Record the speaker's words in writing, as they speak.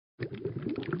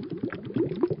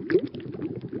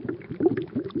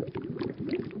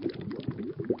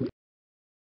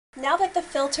Now that the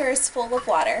filter is full of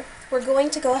water, we're going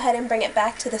to go ahead and bring it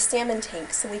back to the salmon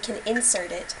tank so we can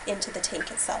insert it into the tank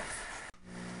itself.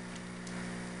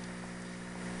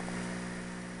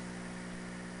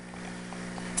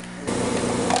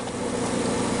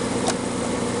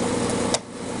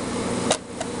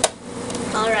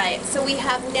 Alright, so we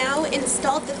have now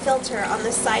installed the filter on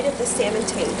the side of the salmon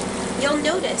tank. You'll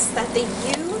notice that the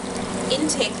U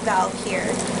intake valve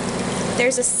here,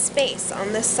 there's a space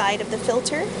on the side of the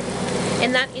filter,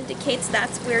 and that indicates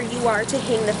that's where you are to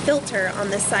hang the filter on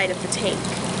the side of the tank.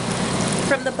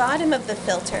 From the bottom of the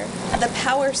filter, the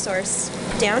power source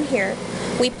down here,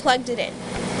 we plugged it in.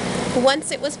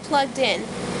 Once it was plugged in,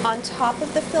 on top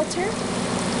of the filter,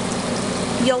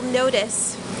 you'll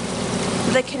notice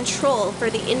the control for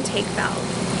the intake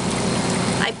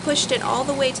valve. I pushed it all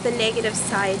the way to the negative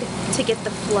side to get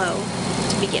the flow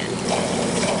to begin.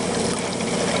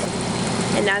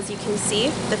 And as you can see,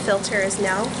 the filter is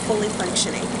now fully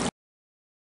functioning.